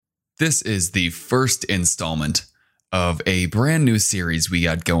This is the first installment of a brand new series we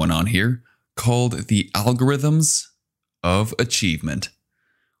got going on here called The Algorithms of Achievement.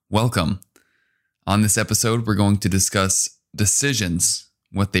 Welcome. On this episode, we're going to discuss decisions,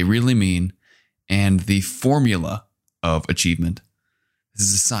 what they really mean, and the formula of achievement. This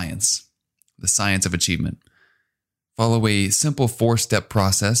is a science, the science of achievement. Follow a simple 4-step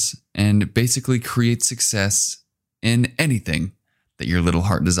process and basically create success in anything that your little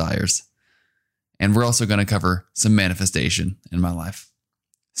heart desires. And we're also going to cover some manifestation in my life.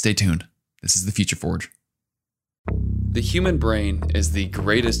 Stay tuned. This is the Future Forge. The human brain is the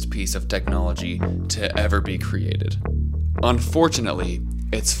greatest piece of technology to ever be created. Unfortunately,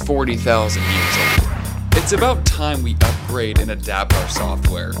 it's 40,000 years old. It's about time we upgrade and adapt our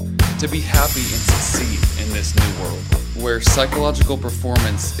software to be happy and succeed in this new world, where psychological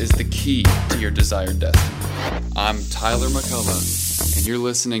performance is the key to your desired destiny. I'm Tyler McCullough, and you're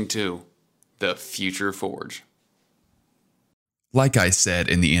listening to The Future Forge. Like I said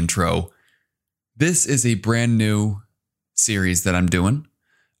in the intro, this is a brand new series that I'm doing.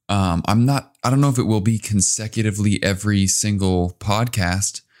 I don't know if it will be consecutively every single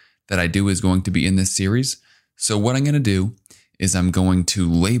podcast that I do is going to be in this series. So what I'm going to do is I'm going to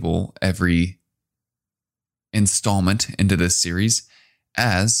label every installment into this series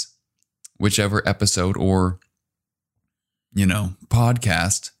as whichever episode or,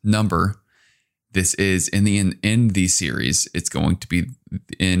 podcast number this is in the series. It's going to be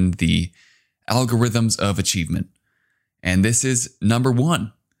in the Algorithms of Achievement. And this is number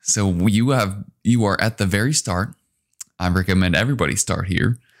 1. So you are at the very start. I recommend everybody start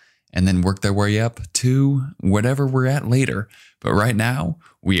here and then work their way up to whatever we're at later. But right now,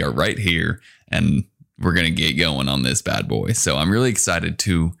 we are right here and we're going to get going on this bad boy. So I'm really excited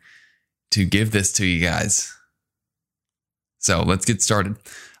to give this to you guys. So let's get started.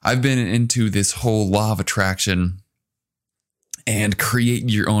 I've been into this whole law of attraction and create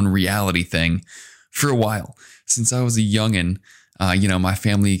your own reality thing for a while. Since I was a youngin', my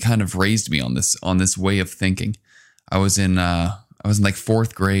family kind of raised me on this way of thinking. I was in like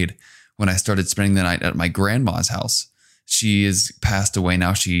 4th grade when I started spending the night at my grandma's house. She is passed away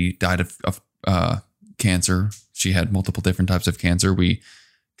now. She died of cancer. She had multiple different types of cancer. We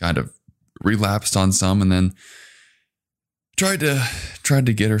kind of relapsed on some and then tried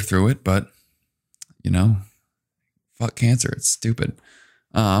to get her through it, but fuck cancer. It's stupid.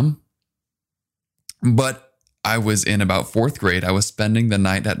 But I was in about 4th grade. I was spending the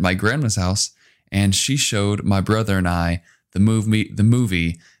night at my grandma's house, and she showed my brother and I the movie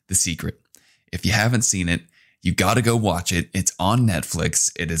The Secret. If you haven't seen it, you got to go watch it. It's on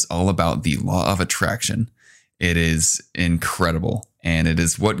Netflix. It is all about the law of attraction. It is incredible, and it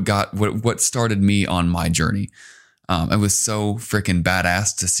is what started me on my journey. It was so freaking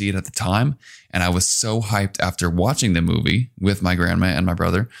badass to see it at the time, and I was so hyped after watching the movie with my grandma and my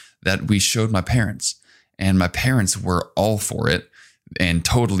brother that we showed my parents. And my parents were all for it and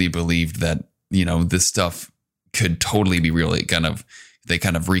totally believed that, this stuff could totally be real. They kind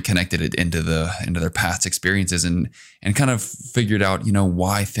of reconnected it into their past experiences and kind of figured out,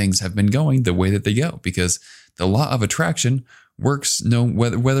 why things have been going the way that they go, because the law of attraction works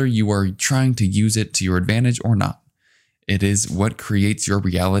whether you are trying to use it to your advantage or not. It is what creates your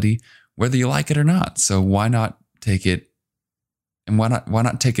reality, whether you like it or not. So why not take it and why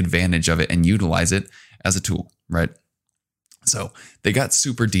not take advantage of it and utilize it as a tool, right? So they got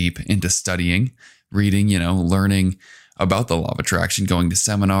super deep into studying, reading, learning about the law of attraction, going to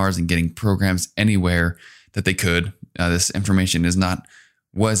seminars and getting programs anywhere that they could. This information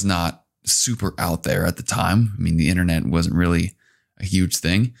was not super out there at the time. I mean, the internet wasn't really a huge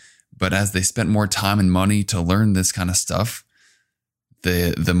thing, but as they spent more time and money to learn this kind of stuff,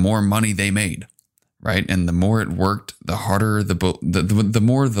 the more money they made, right? And the more it worked, the harder the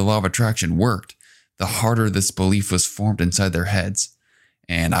more the law of attraction worked, the harder this belief was formed inside their heads.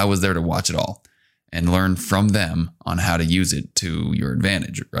 And I was there to watch it all and learn from them on how to use it to your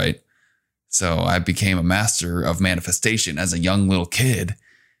advantage, right? So I became a master of manifestation as a young little kid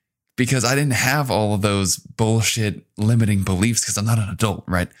because I didn't have all of those bullshit limiting beliefs because I'm not an adult,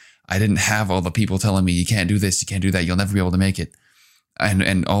 right? I didn't have all the people telling me you can't do this, you can't do that, you'll never be able to make it.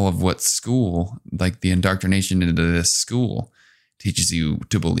 And all of what school, like the indoctrination into this school, teaches you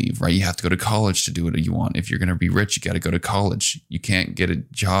to believe, right? You have to go to college to do what you want. If you're going to be rich, you got to go to college. You can't get a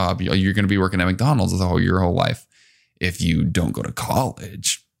job. You're going to be working at McDonald's your whole life if you don't go to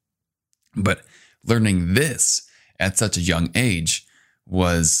college. But learning this at such a young age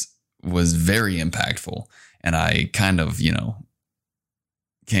was very impactful. And I kind of,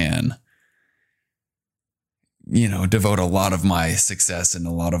 can devote a lot of my success and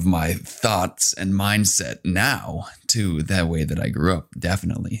a lot of my thoughts and mindset now to that way that I grew up.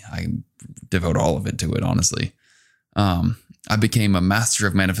 Definitely. I devote all of it to it, honestly. I became a master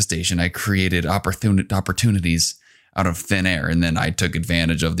of manifestation. I created opportunities out of thin air, and then I took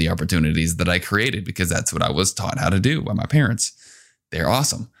advantage of the opportunities that I created because that's what I was taught how to do by my parents. They're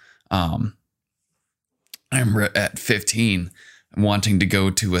awesome. I remember at 15 wanting to go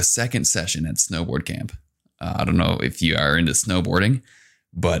to a second session at snowboard camp. I don't know if you are into snowboarding,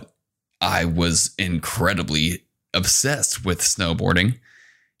 but I was incredibly obsessed with snowboarding,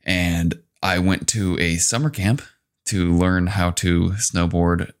 and I went to a summer camp to learn how to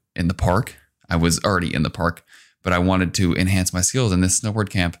snowboard in the park. I was already in the park, but I wanted to enhance my skills. In this snowboard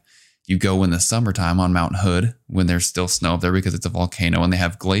camp, you go in the summertime on Mount Hood when there's still snow up there because it's a volcano and they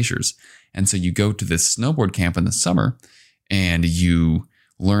have glaciers. And so you go to this snowboard camp in the summer and you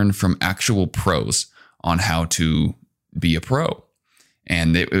learn from actual pros on how to be a pro.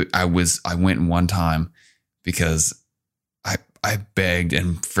 And I went one time because I begged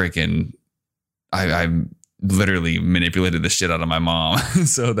and freaking I literally manipulated the shit out of my mom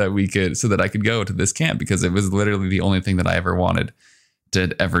so that I could go to this camp because it was literally the only thing that I ever wanted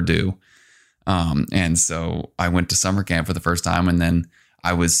to ever do. And so I went to summer camp for the first time, and then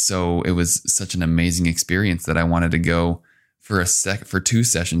it was such an amazing experience that I wanted to go for two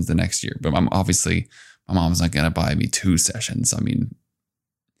sessions the next year. But my mom's not going to buy me 2 sessions. I mean,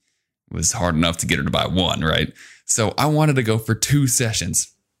 it was hard enough to get her to buy 1, right? So I wanted to go for 2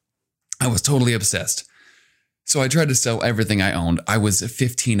 sessions. I was totally obsessed. So I tried to sell everything I owned. I was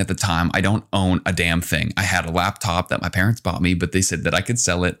 15 at the time. I don't own a damn thing. I had a laptop that my parents bought me, but they said that I could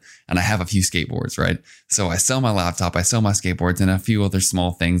sell it, and I have a few skateboards, right? So I sell my laptop, I sell my skateboards, and a few other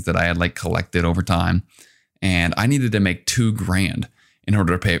small things that I had collected over time. And I needed to make $2,000 in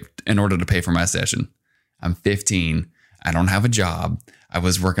order to pay for my session. I'm 15. I don't have a job. I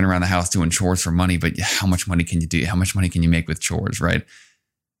was working around the house doing chores for money, but how much money can you do? How much money can you make with chores, right?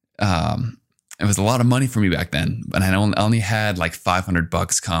 It was a lot of money for me back then, but I only had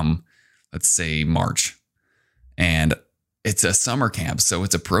 $500 come, let's say, March. And it's a summer camp, so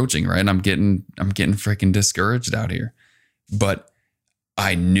it's approaching, right? I'm getting freaking discouraged out here. But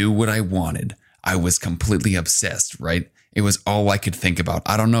I knew what I wanted. I was completely obsessed, right? It was all I could think about.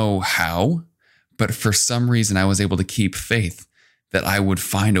 I don't know how, but for some reason I was able to keep faith that I would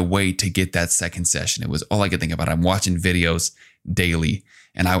find a way to get that second session. It was all I could think about. I'm watching videos daily,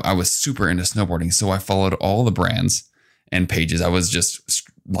 and I was super into snowboarding. So I followed all the brands and pages. I was just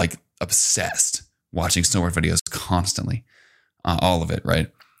obsessed watching snowboard videos constantly, all of it,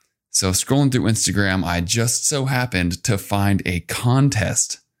 right? So scrolling through Instagram, I just so happened to find a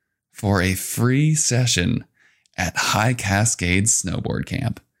contest for a free session at High Cascades Snowboard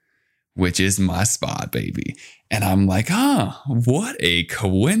Camp, which is my spot, baby. And I'm like, what a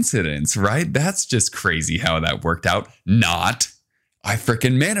coincidence, right? That's just crazy how that worked out. I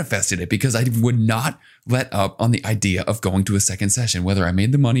freaking manifested it because I would not let up on the idea of going to a second session, whether I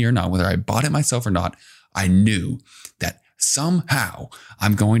made the money or not, whether I bought it myself or not. I knew that somehow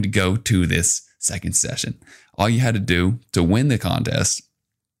I'm going to go to this second session. All you had to do to win the contest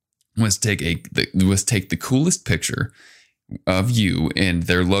was take the coolest picture of you and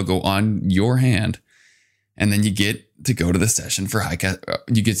their logo on your hand, and then you get to go to the session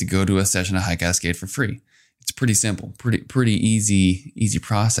you get to go to a session at High Cascade for free. It's pretty simple, pretty easy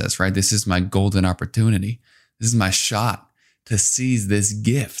process, right? This is my golden opportunity. This is my shot to seize this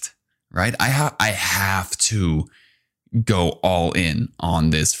gift, right? I have to go all in on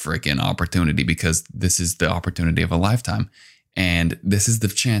this freaking opportunity because this is the opportunity of a lifetime. And this is the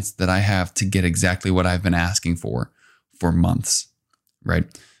chance that I have to get exactly what I've been asking for months, right?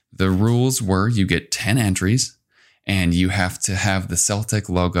 The rules were you get 10 entries and you have to have the Celtic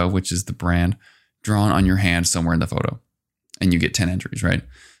logo, which is the brand, drawn on your hand somewhere in the photo, and you get 10 entries, right?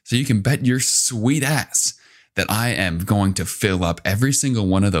 So you can bet your sweet ass that I am going to fill up every single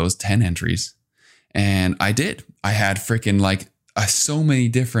one of those 10 entries. And I did. I had freaking so many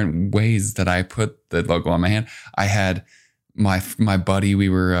different ways that I put the logo on my hand. I had my buddy, we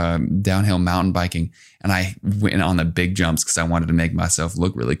were downhill mountain biking, and I went on the big jumps because I wanted to make myself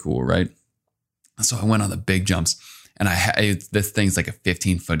look really cool, right? So I went on the big jumps, and this thing's like a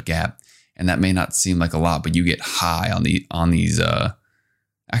 15-foot gap. And that may not seem like a lot, but you get high on these.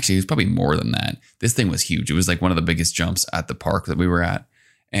 Actually, it was probably more than that. This thing was huge. It was like one of the biggest jumps at the park that we were at.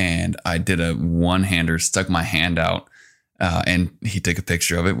 And I did a one-hander, stuck my hand out, and he took a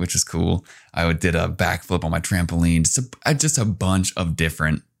picture of it, which is cool. I did a backflip on my trampoline. Just a bunch of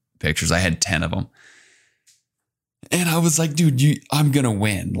different pictures. I had 10 of them. And I was like, dude, I'm going to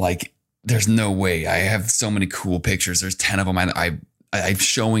win. there's no way. I have so many cool pictures. There's 10 of them. I'm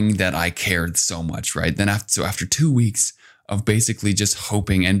showing that I cared so much, right? Then after 2 weeks of basically just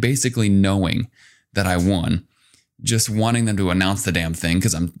hoping and basically knowing that I won, just wanting them to announce the damn thing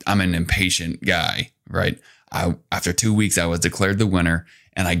because I'm an impatient guy, right? After 2 weeks, I was declared the winner,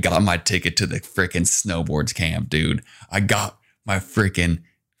 and I got my ticket to the freaking snowboards camp, dude. I got my freaking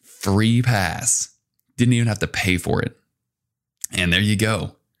free pass. Didn't even have to pay for it. And there you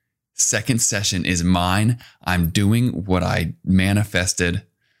go. Second session is mine. I'm doing what I manifested,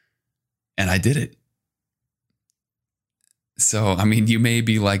 and I did it. So, I mean, you may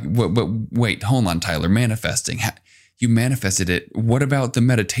be like, wait, hold on, Tyler, manifesting. You manifested it. What about the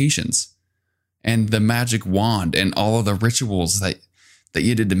meditations and the magic wand and all of the rituals that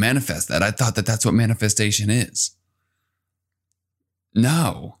you did to manifest that? I thought that that's what manifestation is.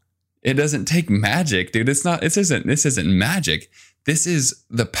 No, it doesn't take magic, dude. This isn't magic. This is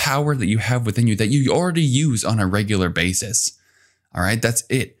the power that you have within you that you already use on a regular basis. All right, that's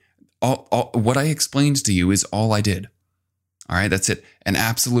it. All what I explained to you is all I did. All right, that's it. An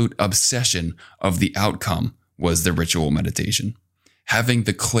absolute obsession of the outcome was the ritual meditation. Having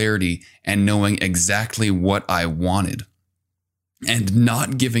the clarity and knowing exactly what I wanted and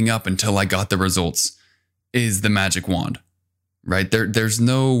not giving up until I got the results is the magic wand, right? There's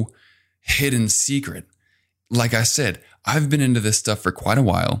no hidden secret. Like I said, I've been into this stuff for quite a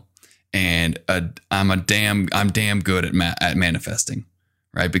while, and I'm damn good at manifesting,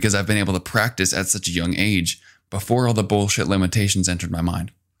 right? Because I've been able to practice at such a young age before all the bullshit limitations entered my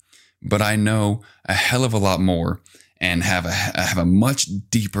mind. But I know a hell of a lot more and have a much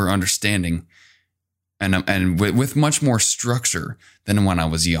deeper understanding and with much more structure than when I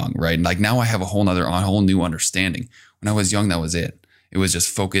was young, right? Like now I have a whole new understanding. When I was young, that was it. It was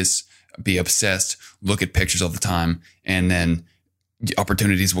just focus, be obsessed, look at pictures all the time, and then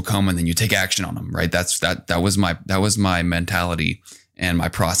opportunities will come and then you take action on them, right? That was my mentality and my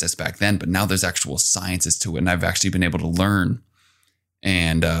process back then. But now there's actual sciences to it, and I've actually been able to learn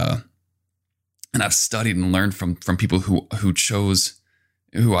and I've studied and learned from people who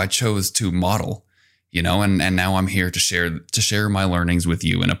I chose to model, you know, and now I'm here to share my learnings with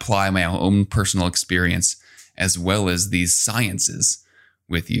you and apply my own personal experience as well as these sciences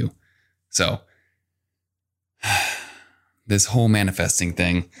with you. So this whole manifesting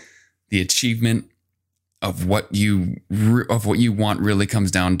thing, the achievement of what you want really comes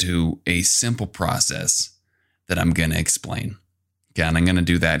down to a simple process that I'm going to explain. Okay, and I'm going to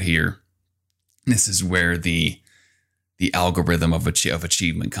do that here. This is where the algorithm of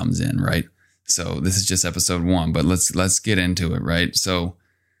achievement comes in, right? So this is just episode 1, but let's get into it, right? So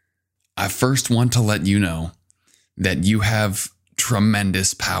I first want to let you know that you have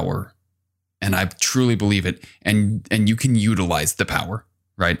tremendous power, and I truly believe it, and you can utilize the power,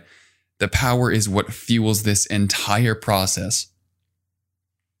 right? The power is what fuels this entire process.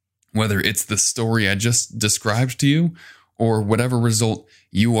 Whether it's the story I just described to you or whatever result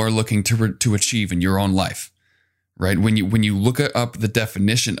you are looking to achieve in your own life, right? When you look up the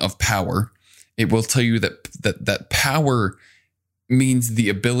definition of power, it will tell you that power means the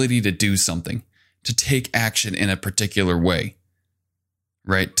ability to do something, to take action in a particular way,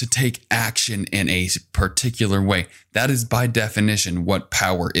 right? To take action in a particular way. That is by definition what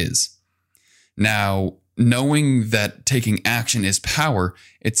power is. Now, knowing that taking action is power,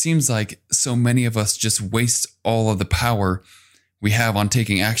 it seems like so many of us just waste all of the power we have on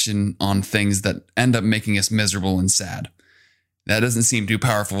taking action on things that end up making us miserable and sad. That doesn't seem too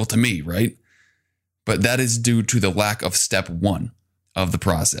powerful to me, right? But that is due to the lack of step 1 of the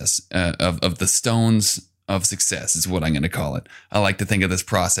process, of the stones of success is what I'm going to call it. I like to think of this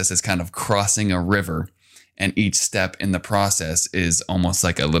process as kind of crossing a river, and each step in the process is almost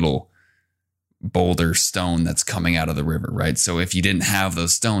like a little boulder stone that's coming out of the river, right? So if you didn't have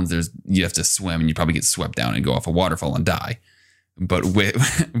those stones, you have to swim and you probably get swept down and go off a waterfall and die. But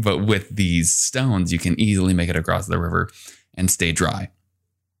with these stones, you can easily make it across the river and stay dry,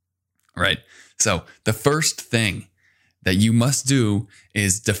 right? So the first thing that you must do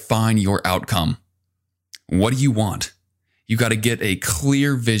is define your outcome. What do you want? You got to get a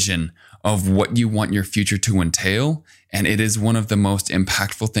clear vision of what you want your future to entail. And it is one of the most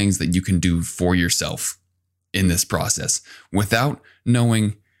impactful things that you can do for yourself in this process. Without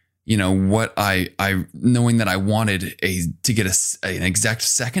knowing, you know, what knowing that I wanted to get an exact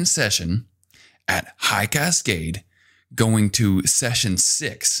second session at High Cascade, going to session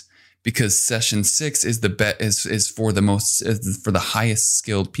 6, because session 6 is for the highest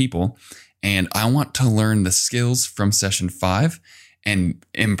skilled people. And I want to learn the skills from session 5 and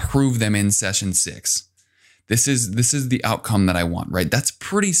improve them in session 6. This is the outcome that I want, right? That's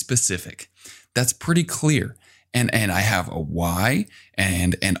pretty specific. That's pretty clear. And I have a why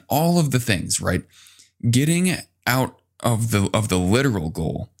and all of the things, right? Getting out of the literal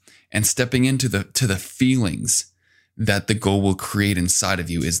goal and stepping into the feelings that the goal will create inside of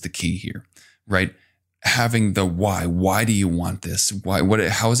you is the key here, right? Having the why. Why do you want this? Why?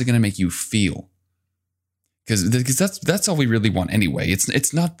 How is it going to make you feel? Because that's all we really want anyway.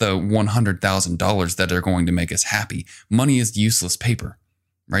 It's not the $100,000 that are going to make us happy. Money is useless paper,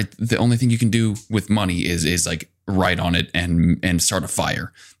 right? The only thing you can do with money is like write on it and start a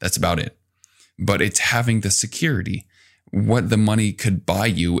fire. That's about it. But it's having the security, what the money could buy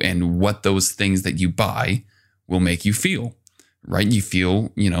you and what those things that you buy will make you feel, right? You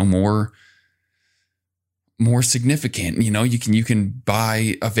feel, more significant. You can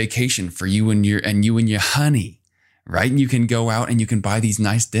buy a vacation for you and your honey, right? And you can go out and you can buy these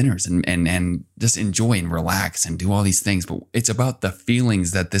nice dinners and just enjoy and relax and do all these things. But it's about the feelings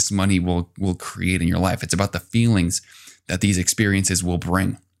that this money will create in your life. It's about the feelings that these experiences will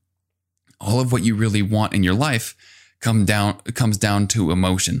bring. All of what you really want in your life comes down to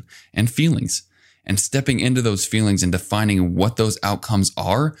emotion and feelings. And stepping into those feelings and defining what those outcomes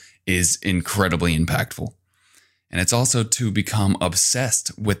are is incredibly impactful. And it's also to become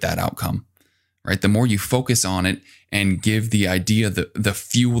obsessed with that outcome, right? The more you focus on it and give the idea the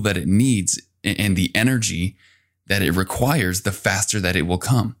fuel that it needs and the energy that it requires, the faster that it will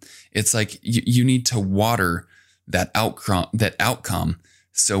come. It's like you need to water that outcome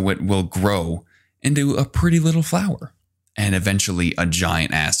so it will grow into a pretty little flower and eventually a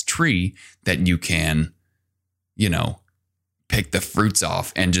giant ass tree that you can, pick the fruits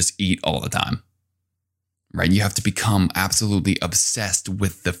off and just eat all the time. Right? You have to become absolutely obsessed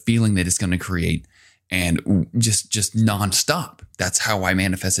with the feeling that it's going to create and just nonstop. That's how I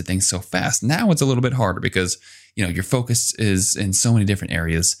manifested things so fast. Now it's a little bit harder because, your focus is in so many different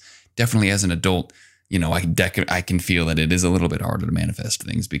areas. Definitely as an adult, I can feel that it is a little bit harder to manifest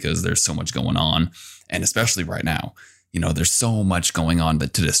things because there's so much going on. And especially right now, there's so much going on to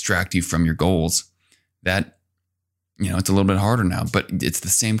distract you from your goals that, it's a little bit harder now, but it's the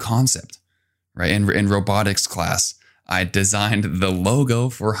same concept. Right. In robotics class, I designed the logo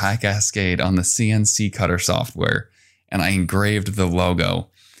for High Cascade on the CNC cutter software, and I engraved the logo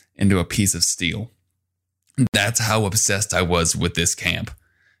into a piece of steel. That's how obsessed I was with this camp.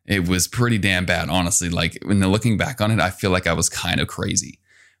 It was pretty damn bad, honestly. Like when looking back on it, I feel like I was kind of crazy,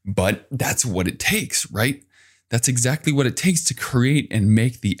 but that's what it takes, right? That's exactly what it takes to create and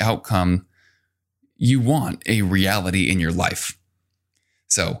make the outcome you want a reality in your life.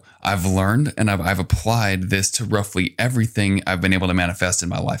 So I've learned and I've applied this to roughly everything I've been able to manifest in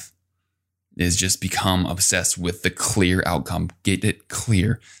my life is just become obsessed with the clear outcome. Get it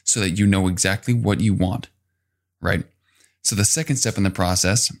clear so that you know exactly what you want, right? So the second step in the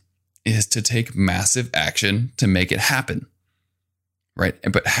process is to take massive action to make it happen, right?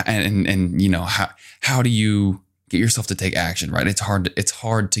 But how do you get yourself to take action, right? It's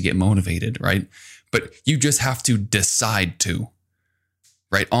hard to get motivated, right? But you just have to decide to.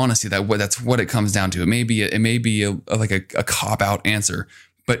 Right. Honestly, that's what it comes down to. It may be a cop-out answer,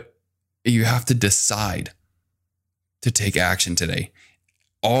 but you have to decide to take action today.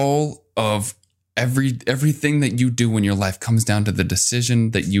 All of everything that you do in your life comes down to the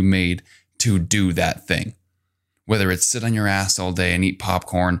decision that you made to do that thing. Whether it's sit on your ass all day and eat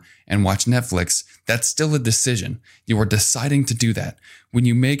popcorn and watch Netflix, that's still a decision. You are deciding to do that. When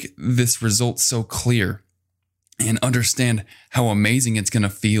you make this result so clear, and understand how amazing it's going to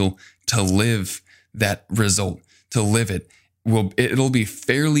feel to live that result, to live it, it'll be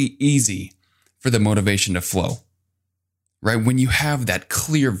fairly easy for the motivation to flow, right? When you have that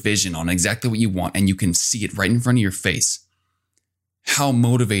clear vision on exactly what you want and you can see it right in front of your face, how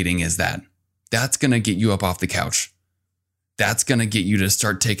motivating is that? That's going to get you up off the couch. That's going to get you to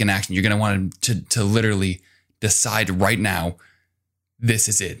start taking action. You're going to want to literally decide right now, this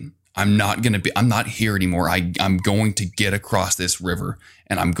is it. I'm not here anymore. I'm going to get across this river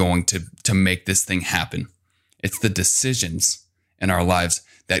and I'm going to make this thing happen. It's the decisions in our lives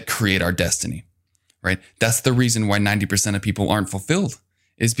that create our destiny, right? That's the reason why 90% of people aren't fulfilled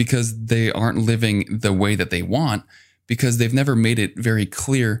is because they aren't living the way that they want because they've never made it very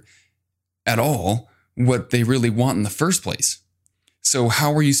clear at all what they really want in the first place. So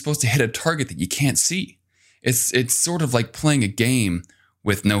how are you supposed to hit a target that you can't see? It's sort of like playing a game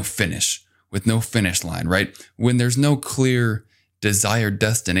with no finish line, right? When there's no clear desired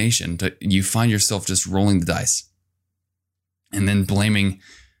destination, you find yourself just rolling the dice and then blaming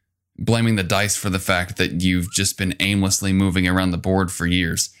the dice for the fact that you've just been aimlessly moving around the board for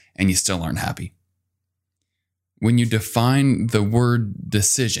years and you still aren't happy. when you define the word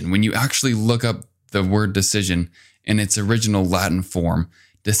decision, when you actually look up the word decision in its original Latin form,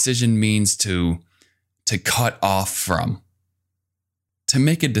 decision means to cut off from. To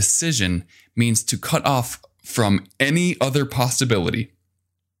make a decision means to cut off from any other possibility.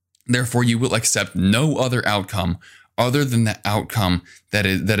 Therefore, you will accept no other outcome other than the outcome that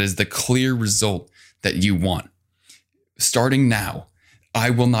is the clear result that you want. Starting now,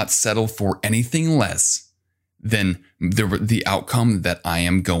 I will not settle for anything less than the outcome that I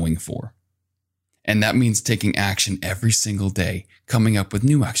am going for. And that means taking action every single day, coming up with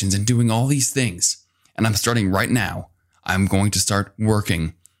new actions and doing all these things. And I'm starting right now. I'm going to start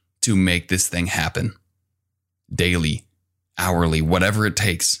working to make this thing happen. Daily, hourly, whatever it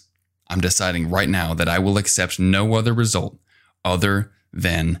takes. I'm deciding right now that I will accept no other result other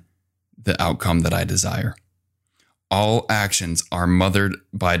than the outcome that I desire. All actions are mothered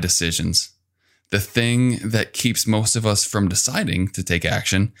by decisions. The thing that keeps most of us from deciding to take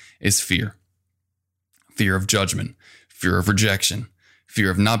action is fear. Fear of judgment, fear of rejection,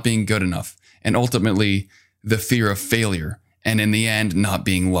 fear of not being good enough, and ultimately the fear of failure, and in the end, not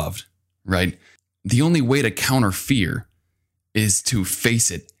being loved, right? The only way to counter fear is to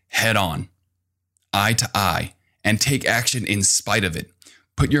face it head on, eye to eye, and take action in spite of it.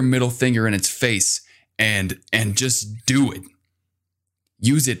 Put your middle finger in its face and just do it.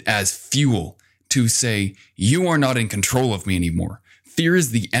 Use it as fuel to say, you are not in control of me anymore. Fear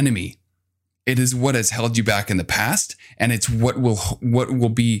is the enemy. It is what has held you back in the past, and it's what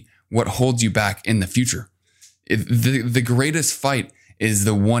holds you back in the future. The greatest fight is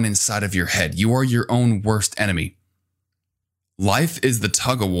the one inside of your head. You are your own worst enemy. Life is the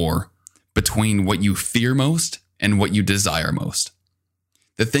tug of war between what you fear most and what you desire most.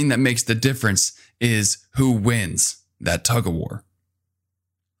 The thing that makes the difference is who wins that tug of war.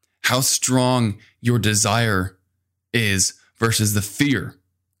 How strong your desire is versus the fear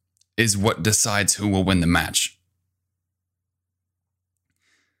is what decides who will win the match.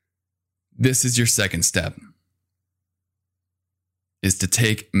 This is your second step, is to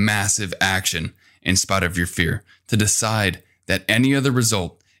take massive action in spite of your fear, to decide that any other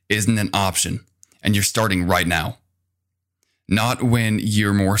result isn't an option, and you're starting right now. Not when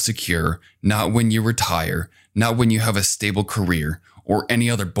you're more secure, not when you retire, not when you have a stable career, or any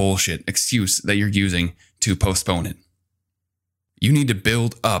other bullshit excuse that you're using to postpone it. You need to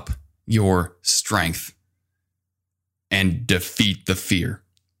build up your strength and defeat the fear,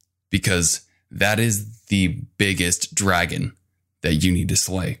 because that is the biggest dragon that you need to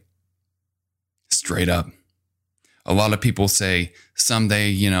slay. Straight up. A lot of people say,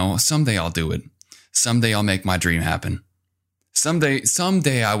 someday I'll do it. Someday I'll make my dream happen.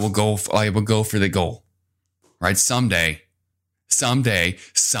 Someday I will go for the goal. Right? Someday.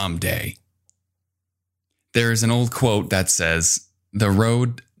 There is an old quote that says, the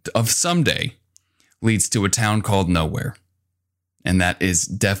road of someday leads to a town called nowhere. And that is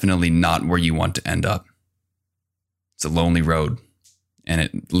definitely not where you want to end up. It's a lonely road, and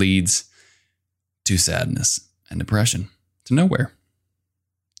it leads to sadness and depression, to nowhere.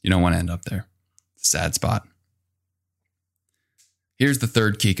 You don't want to end up there. It's a sad spot. Here's the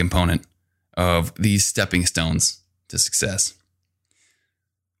third key component of these stepping stones to success.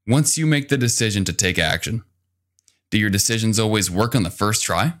 Once you make the decision to take action, do your decisions always work on the first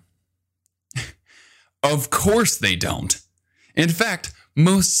try? Of course they don't. In fact,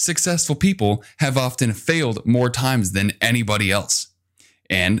 most successful people have often failed more times than anybody else.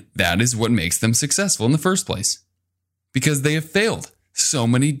 And that is what makes them successful in the first place. Because they have failed so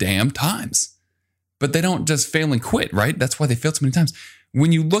many damn times. But they don't just fail and quit, right? That's why they failed so many times.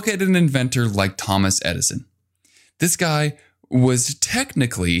 When you look at an inventor like Thomas Edison, this guy was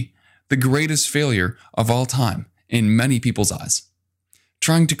technically the greatest failure of all time in many people's eyes.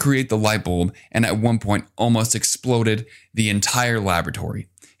 Trying to create the light bulb, and at one point almost exploded the entire laboratory.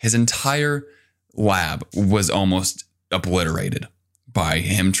 His entire lab was almost obliterated by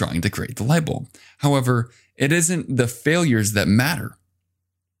him trying to create the light bulb. However, it isn't the failures that matter,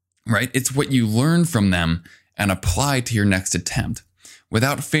 right? It's what you learn from them and apply to your next attempt.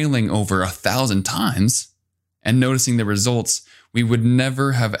 Without failing over 1,000 times and noticing the results, we would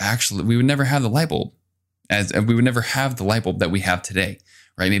never have the light bulb. We would never have the light bulb that we have today,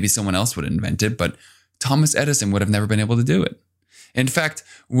 right? Maybe someone else would invent it, but Thomas Edison would have never been able to do it. In fact,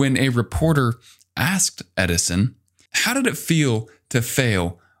 when a reporter asked Edison, how did it feel to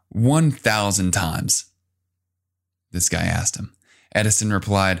fail 1,000 times? This guy asked him. Edison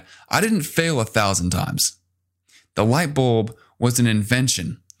replied, I didn't fail 1,000 times. The light bulb was an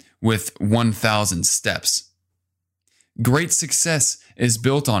invention with 1,000 steps. Great success is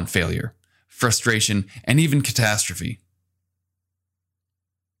built on failure. frustration, and even catastrophe.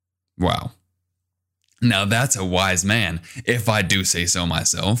 Wow. Now that's a wise man, if I do say so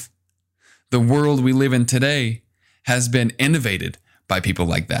myself. The world we live in today has been innovated by people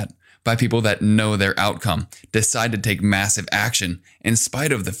like that, by people that know their outcome, decide to take massive action in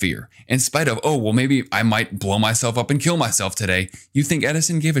spite of the fear, in spite of, oh, well, maybe I might blow myself up and kill myself today. You think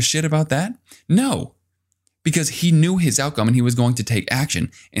Edison gave a shit about that? No, because he knew his outcome and he was going to take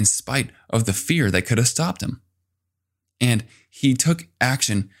action in spite of the fear that could have stopped him. And he took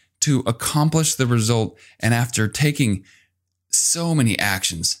action to accomplish the result, and after taking so many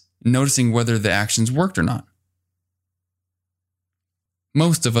actions, noticing whether the actions worked or not.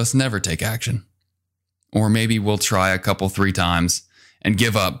 Most of us never take action. Or maybe we'll try a couple, 3 times and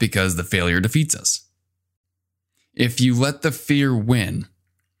give up because the failure defeats us. If you let the fear win,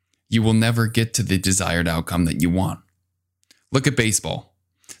 you will never get to the desired outcome that you want. Look at baseball.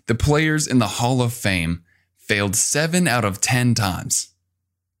 The players in the Hall of Fame failed 7 out of 10 times.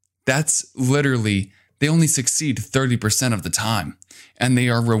 That's literally, they only succeed 30% of the time, and they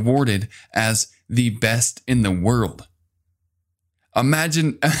are rewarded as the best in the world.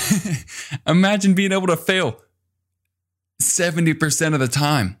 Imagine being able to fail 70% of the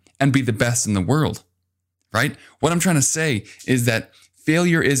time and be the best in the world, right? What I'm trying to say is that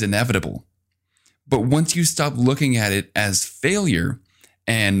failure is inevitable. But once you stop looking at it as failure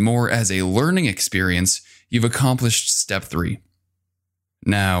and more as a learning experience, you've accomplished step 3.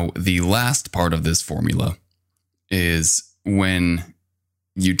 Now, the last part of this formula is when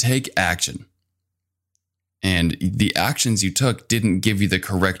you take action and the actions you took didn't give you the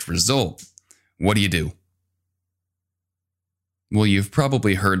correct result. What do? Well, you've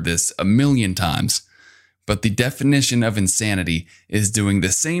probably heard this a million times, but the definition of insanity is doing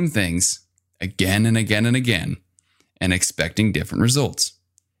the same things again and again and again and expecting different results,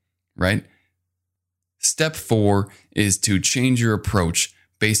 right? Step 4 is to change your approach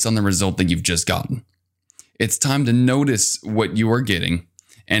based on the result that you've just gotten. It's time to notice what you are getting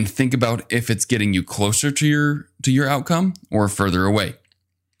and think about if it's getting you closer to your outcome or further away,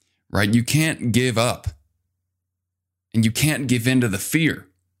 right? You can't give up and you can't give in to the fear.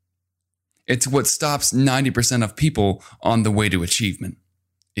 It's what stops 90% of people on the way to achievement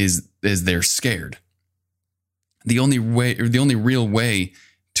is they're scared. The only real way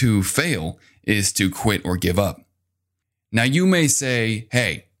to fail is to quit or give up. Now you may say,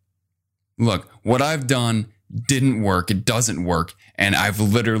 hey, look, what I've done didn't work, it doesn't work, and I've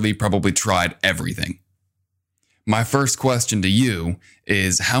literally probably tried everything. My first question to you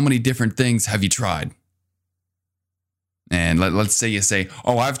is, how many different things have you tried? And let's say you say,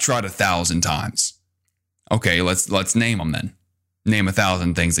 oh, I've tried 1,000 times. Okay, let's name them then. Name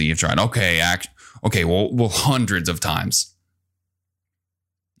 1,000 things that you've tried. Okay, well, hundreds of times.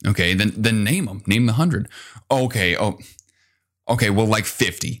 Okay, then name them. Name the 100. Okay, well, like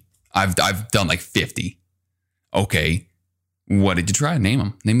 50. I've done like 50. Okay, what did you try? Name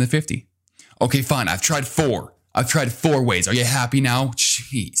them. Name the 50. Okay, fine. I've tried 4. I've tried 4 ways. Are you happy now?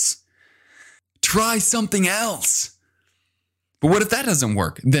 Jeez. Try something else. But what if that doesn't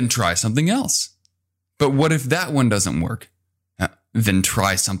work? Then try something else. But what if that one doesn't work? Then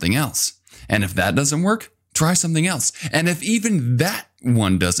try something else. And if that doesn't work, try something else. And if even that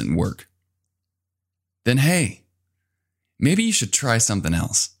one doesn't work, then hey, maybe you should try something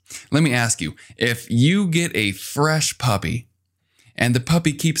else. Let me ask you, if you get a fresh puppy and the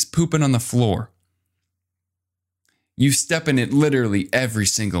puppy keeps pooping on the floor, you step in it literally every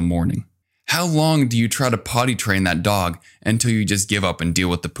single morning. How long do you try to potty train that dog until you just give up and deal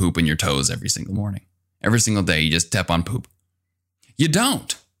with the poop in your toes every single morning? Every single day, you just step on poop. You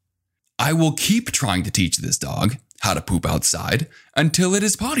don't. I will keep trying to teach this dog how to poop outside until it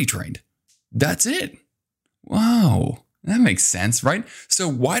is potty trained. That's it. Wow, that makes sense, right? So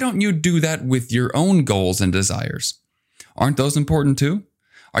why don't you do that with your own goals and desires? Aren't those important too?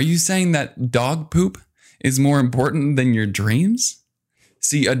 Are you saying that dog poop is more important than your dreams?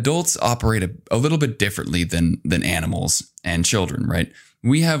 See, adults operate a little bit differently than animals and children, right?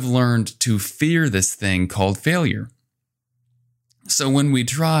 We have learned to fear this thing called failure. So when we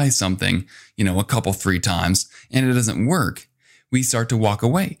try something, a couple, 3 times, and it doesn't work, we start to walk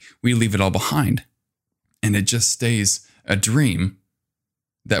away. We leave it all behind. And it just stays a dream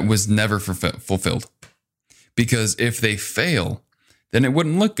that was never fulfilled. Because if they fail, then it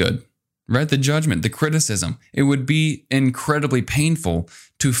wouldn't look good, right? The judgment, the criticism, it would be incredibly painful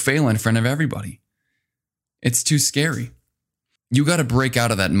to fail in front of everybody. It's too scary. You got to break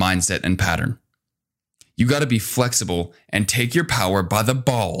out of that mindset and pattern. You got to be flexible and take your power by the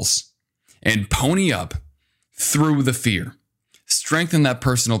balls and pony up through the fear. Strengthen that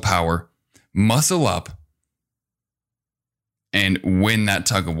personal power muscle up, and win that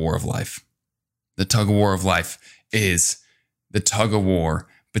tug of war of life. The tug of war of life is the tug of war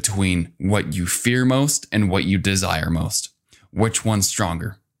between what you fear most and what you desire most. Which one's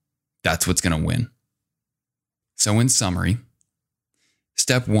stronger? That's what's going to win. So in summary,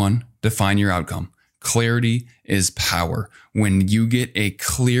 step 1, define your outcome. Clarity is power. When you get a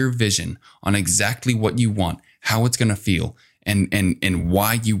clear vision on exactly what you want, how it's going to feel, and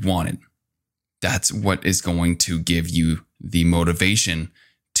why you want it, that's what is going to give you the motivation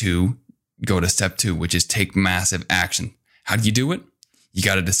to go to step 2, which is take massive action. How do you do it? You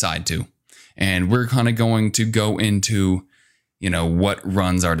got to decide to. And we're kind of going to go into, what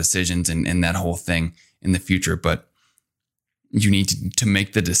runs our decisions and that whole thing in the future. But you need to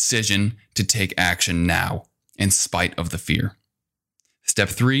make the decision to take action now in spite of the fear. Step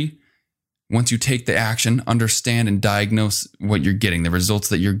 3, once you take the action, understand and diagnose what you're getting, the results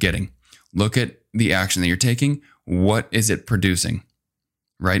that you're getting. Look at the action that you're taking. What is it producing?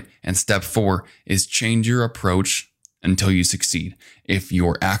 Right? And step 4 is change your approach until you succeed. If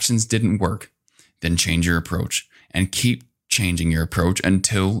your actions didn't work, then change your approach and keep changing your approach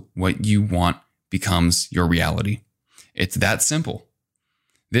until what you want becomes your reality. It's that simple.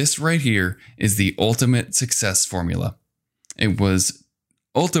 This right here is the ultimate success formula. It was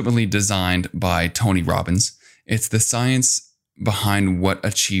ultimately designed by Tony Robbins. It's the science behind what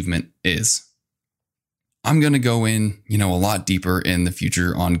achievement is. I'm going to go in, a lot deeper in the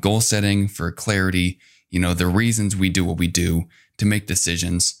future on goal setting for clarity, the reasons we do what we do to make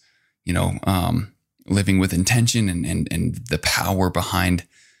decisions, living with intention and the power behind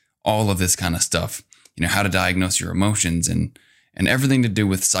all of this kind of stuff, how to diagnose your emotions and everything to do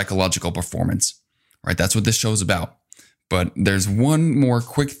with psychological performance, right? That's what this show's about. But there's one more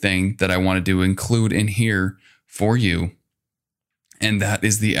quick thing that I wanted to include in here for you, and that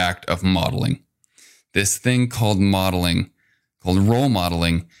is the act of modeling. This thing called modeling, called role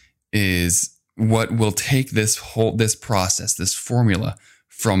modeling, is what will take this process, this formula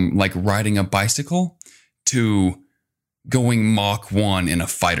from like riding a bicycle to going Mach 1 in a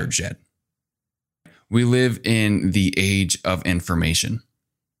fighter jet. We live in the age of information.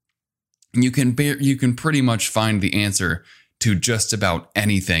 You can pretty much find the answer to just about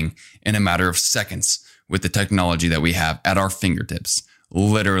anything in a matter of seconds with the technology that we have at our fingertips,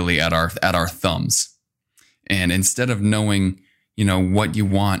 literally at our thumbs. And instead of knowing, what you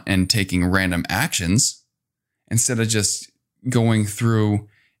want and taking random actions, instead of just going through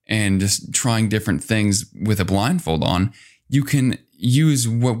and just trying different things with a blindfold on, you can use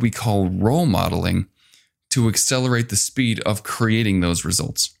what we call role modeling to accelerate the speed of creating those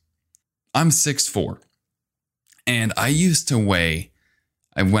results. I'm 6'4", and I used to weigh,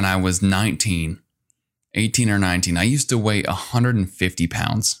 when I was 18 or 19, I used to weigh 150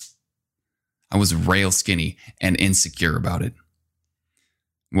 pounds. I was rail skinny and insecure about it.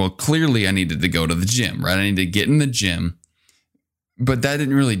 Well, clearly I needed to go to the gym, right? I needed to get in the gym, but that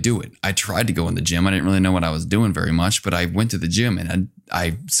didn't really do it. I tried to go in the gym. I didn't really know what I was doing very much, but I went to the gym and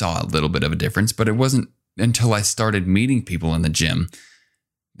I saw a little bit of a difference, but it wasn't until I started meeting people in the gym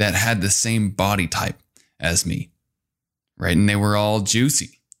that had the same body type as me, right? And they were all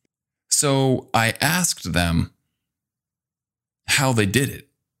juicy. So I asked them how they did it,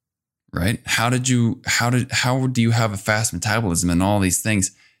 right? How do you have a fast metabolism and all these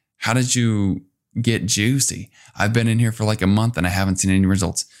things? How did you get juicy? I've been in here for like a month and I haven't seen any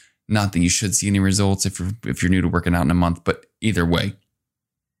results. Not that you should see any results if you're new to working out in a month, but either way,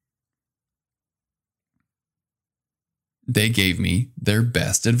 they gave me their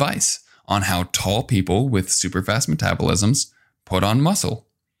best advice on how tall people with super fast metabolisms put on muscle.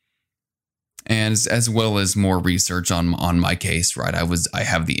 And as well as more research on my case, right? I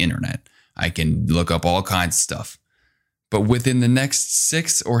have the internet. I can look up all kinds of stuff. But within the next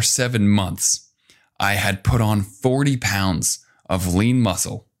 6 or 7 months, I had put on 40 pounds of lean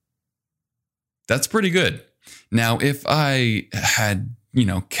muscle. That's pretty good. Now, if I had,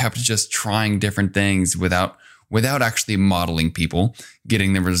 kept just trying different things without actually modeling people,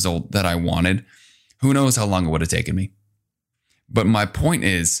 getting the result that I wanted, who knows how long it would have taken me. But my point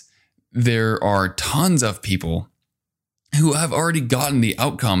is, there are tons of people who have already gotten the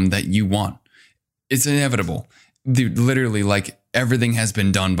outcome that you want. It's inevitable. Literally, like everything has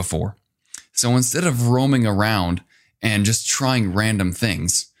been done before. So instead of roaming around and just trying random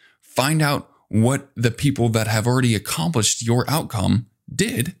things, find out what the people that have already accomplished your outcome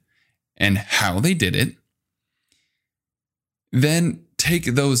did and how they did it. Then take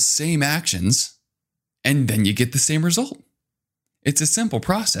those same actions and then you get the same result. It's a simple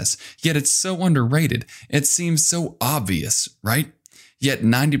process, yet it's so underrated. It seems so obvious, right? Yet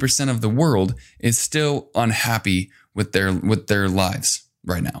 90% of the world is still unhappy with their lives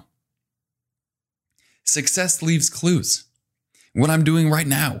right now. Success leaves clues. What I'm doing right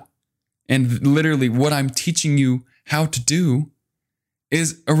now, and literally what I'm teaching you how to do,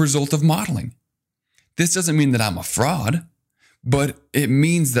 is a result of modeling. This doesn't mean that I'm a fraud, but it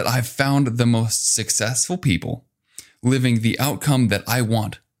means that I've found the most successful people living the outcome that I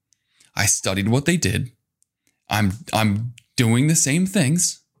want. I studied what they did. I'm doing the same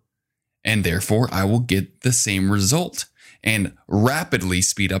things, and therefore I will get the same result and rapidly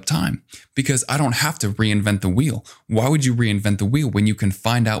speed up time because I don't have to reinvent the wheel. Why would you reinvent the wheel when you can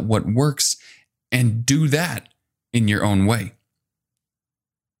find out what works and do that in your own way?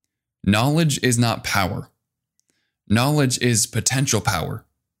 Knowledge is not power. Knowledge is potential power.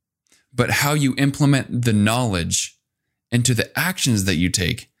 But how you implement the knowledge into the actions that you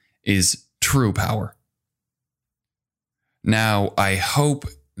take is true power. Now, I hope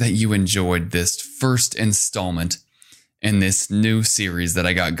that you enjoyed this first installment in this new series that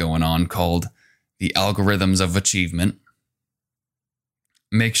I got going on called The Algorithms of Achievement.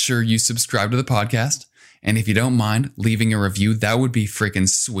 Make sure you subscribe to the podcast. And if you don't mind leaving a review, that would be freaking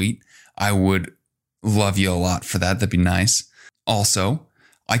sweet. I would love you a lot for that. That'd be nice. Also,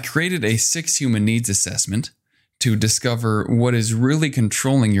 I created a 6 human needs assessment to discover what is really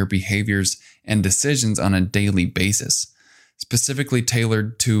controlling your behaviors and decisions on a daily basis, specifically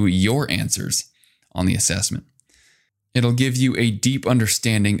tailored to your answers on the assessment. It'll give you a deep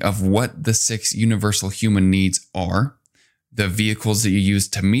understanding of what the 6 universal human needs are, the vehicles that you use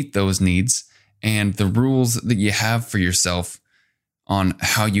to meet those needs, and the rules that you have for yourself on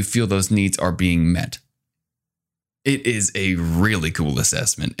how you feel those needs are being met. It is a really cool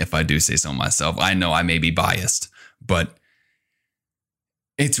assessment, if I do say so myself. I know I may be biased, but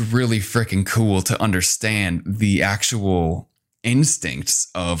it's really freaking cool to understand the actual instincts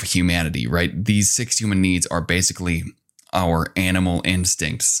of humanity, right? These 6 human needs are basically our animal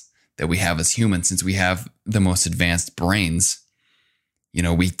instincts that we have as humans. Since we have the most advanced brains,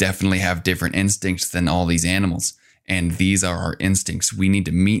 we definitely have different instincts than all these animals. And these are our instincts. We need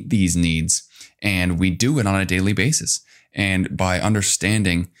to meet these needs, and we do it on a daily basis. And by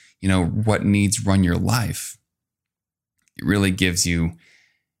understanding, what needs run your life, it really gives you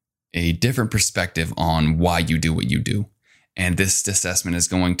a different perspective on why you do what you do. And this assessment is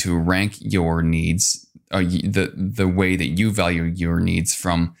going to rank your needs, the way that you value your needs,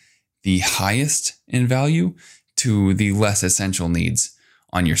 from the highest in value to the less essential needs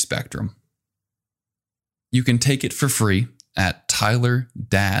on your spectrum. You can take it for free at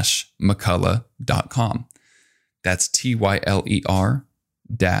tyler-mccullough.com. That's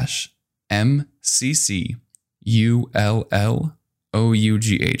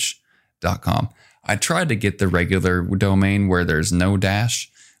tyler-mccullough.com. I tried to get the regular domain where there's no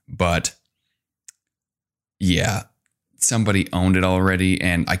dash, but yeah, somebody owned it already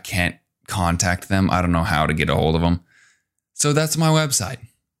and I can't contact them. I don't know how to get a hold of them. So that's my website.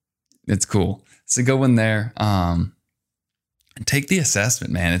 It's cool. So go in there, and take the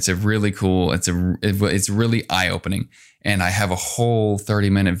assessment, man. It's a really cool, it's really eye-opening. And I have a whole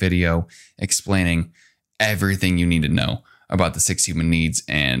 30-minute video explaining everything you need to know about the 6 human needs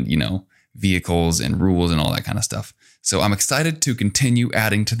and, vehicles and rules and all that kind of stuff. So I'm excited to continue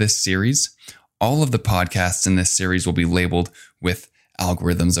adding to this series. All of the podcasts in this series will be labeled with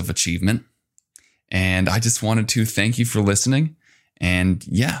Algorithms of Achievement. And I just wanted to thank you for listening. And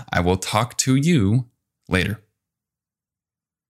yeah, I will talk to you later.